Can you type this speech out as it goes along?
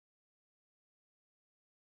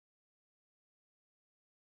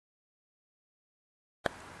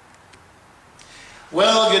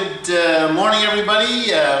Well, good morning, everybody.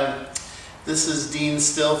 This is Dean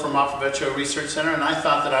Still from Aprovecho Research Center, and I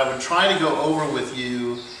thought that I would try to go over with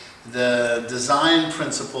you the design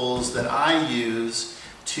principles that I use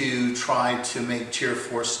to try to make Tier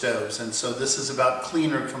 4 stoves. And so this is about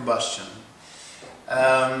cleaner combustion.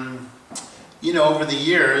 You know, over the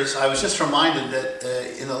years, I was just reminded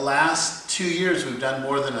that in the last 2 years, we've done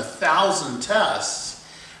more than 1,000 tests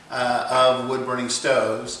of wood-burning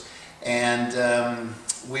stoves. And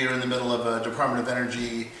we are in the middle of a Department of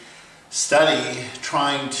Energy study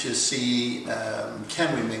trying to see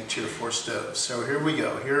can we make Tier 4 stoves. So here we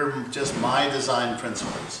go. Here are just my design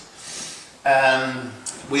principles.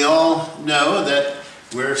 We all know that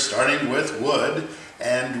we're starting with wood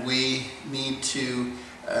and we need to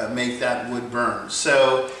make that wood burn.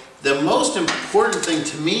 So the most important thing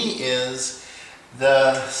to me is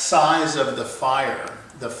the size of the fire,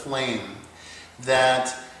 the flame.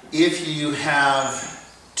 That if you have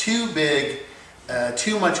too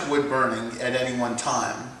much wood burning at any one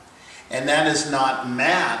time, and that is not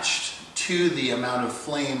matched to the amount of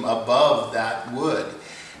flame above that wood,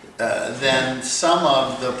 then some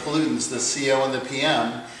of the pollutants, the CO and the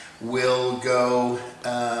PM, will go,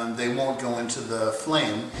 they won't go into the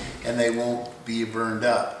flame and they won't be burned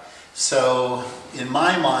up. So in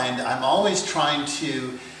my mind, I'm always trying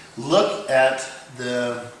to look at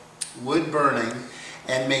the wood burning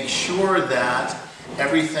and make sure that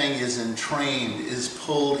everything is entrained, is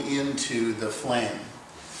pulled into the flame.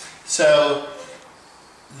 So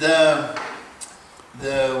the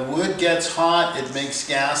wood gets hot, it makes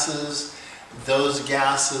gases, those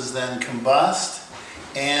gases then combust,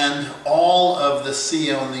 and all of the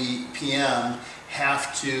CO and the PM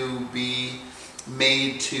have to be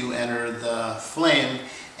made to enter the flame.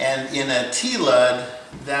 And in a T-LUD,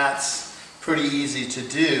 that's pretty easy to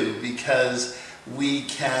do because we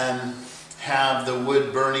can have the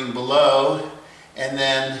wood burning below and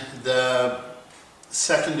then the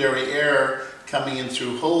secondary air coming in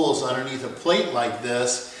through holes underneath a plate like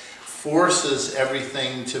this forces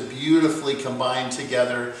everything to beautifully combine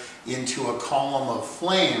together into a column of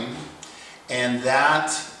flame, and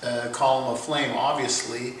that column of flame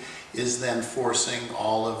obviously is then forcing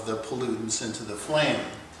all of the pollutants into the flame.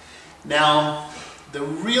 Now, the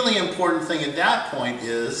really important thing at that point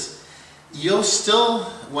is you'll still,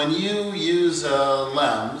 when you use a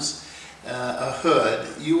LEMS, a hood,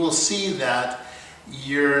 you will see that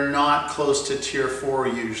you're not close to Tier 4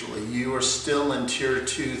 usually. You are still in Tier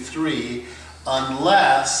 2, 3,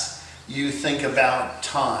 unless you think about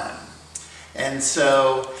time. And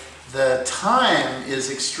so the time is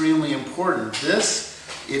extremely important. This,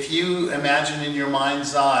 if you imagine in your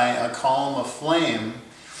mind's eye a column of flame,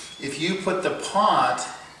 if you put the pot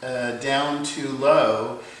down too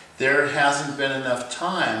low, there hasn't been enough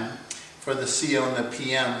time for the CO and the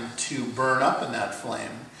PM to burn up in that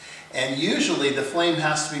flame. And usually the flame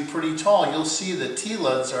has to be pretty tall. You'll see that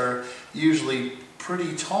T-LUDs are usually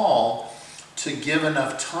pretty tall to give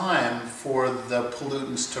enough time for the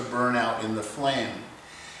pollutants to burn out in the flame.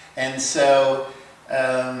 And so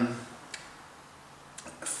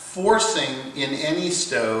forcing in any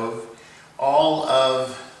stove all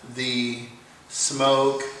of the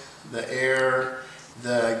smoke, the air,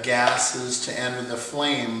 the gases to enter the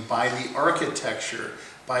flame by the architecture,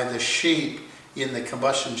 by the shape in the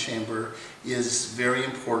combustion chamber is very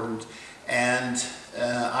important. And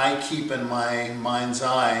I keep in my mind's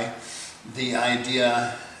eye the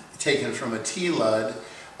idea taken from a T-LUD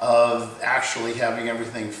of actually having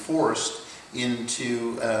everything forced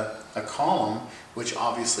into a column, which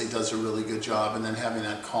obviously does a really good job, and then having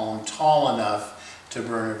that column tall enough to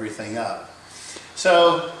burn everything up.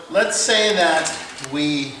 So let's say that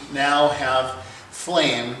we now have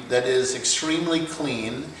flame that is extremely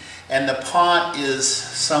clean and the pot is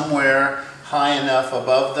somewhere high enough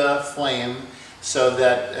above the flame so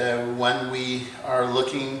that when we are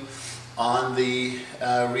looking on the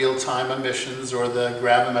real-time emissions or the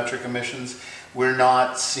gravimetric emissions, we're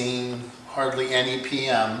not seeing hardly any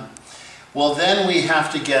PM. Well, then we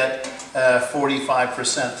have to get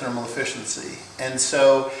 45% thermal efficiency. And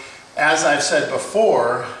so, as I've said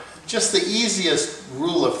before, just the easiest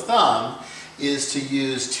rule of thumb is to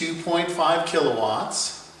use 2.5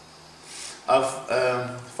 kilowatts of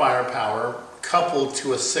firepower coupled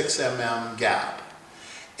to a 6 mm gap.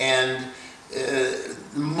 And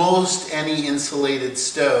most any insulated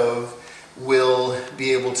stove will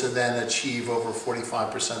be able to then achieve over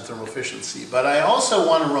 45% thermal efficiency. But I also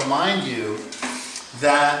want to remind you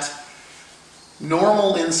that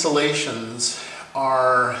normal insulations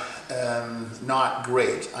are not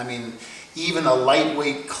great. I mean, even a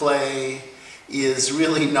lightweight clay, is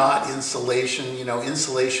really not insulation. You know,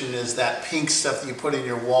 insulation is that pink stuff that you put in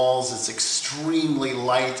your walls. It's extremely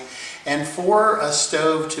light. And for a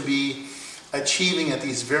stove to be achieving at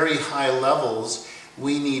these very high levels,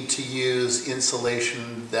 we need to use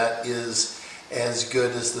insulation that is as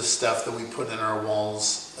good as the stuff that we put in our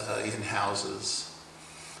walls in houses.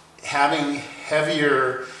 Having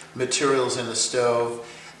heavier materials in a stove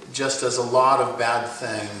just does a lot of bad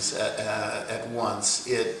things at once.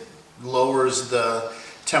 It lowers the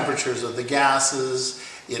temperatures of the gases,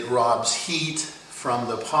 it robs heat from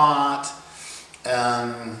the pot,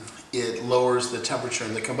 it lowers the temperature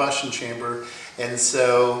in the combustion chamber, and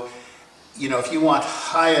so, you know, if you want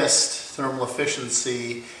highest thermal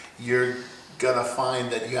efficiency, you're gonna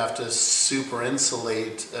find that you have to super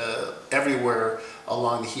insulate everywhere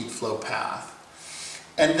along the heat flow path.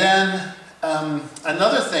 And then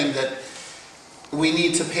another thing that we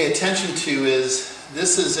need to pay attention to is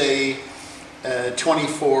this is a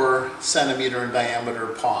 24 centimeter in diameter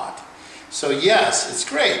pot. So yes, it's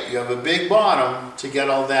great. You have a big bottom to get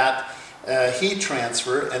all that heat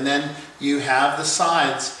transfer, and then you have the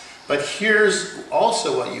sides. But here's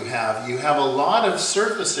also what you have. You have a lot of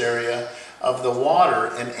surface area of the water,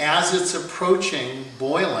 and as it's approaching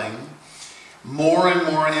boiling, more and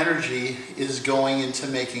more energy is going into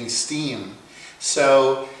making steam.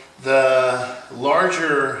 So the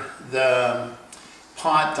larger the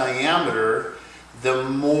pot diameter, the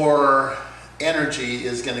more energy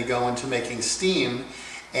is going to go into making steam.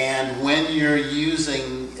 And when you're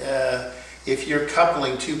using, if you're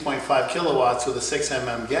coupling 2.5 kilowatts with a 6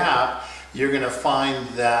 mm gap, you're going to find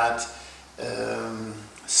that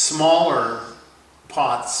smaller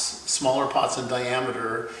pots in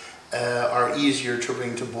diameter are easier to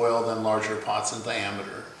bring to boil than larger pots in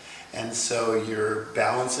diameter. And so you're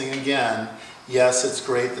balancing again. Yes, it's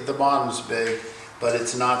great that the bottom's big, but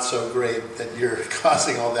it's not so great that you're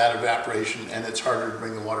causing all that evaporation and it's harder to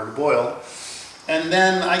bring the water to boil. And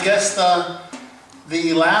then I guess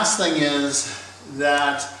the last thing is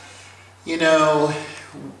that, you know,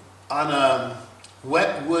 on a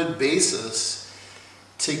wet wood basis,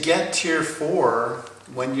 to get tier 4,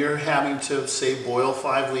 when you're having to, say, boil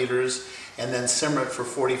 5 liters and then simmer it for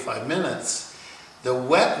 45 minutes, the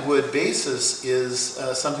wet wood basis is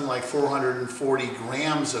something like 440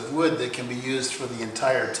 grams of wood that can be used for the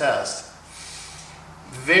entire test.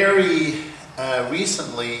 Very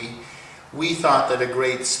recently, we thought that a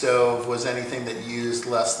great stove was anything that used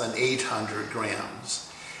less than 800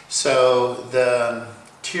 grams. So the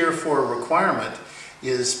tier 4 requirement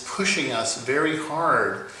is pushing us very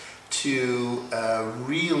hard to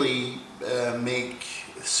really make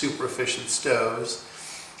super efficient stoves.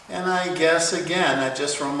 And I guess again, that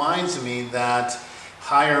just reminds me that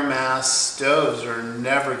higher mass stoves are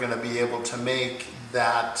never going to be able to make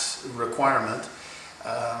that requirement.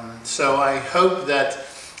 So I hope that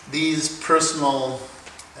these personal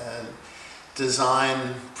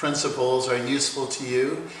design principles are useful to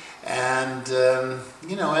you. And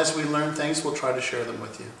you know, as we learn things, we'll try to share them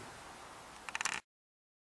with you.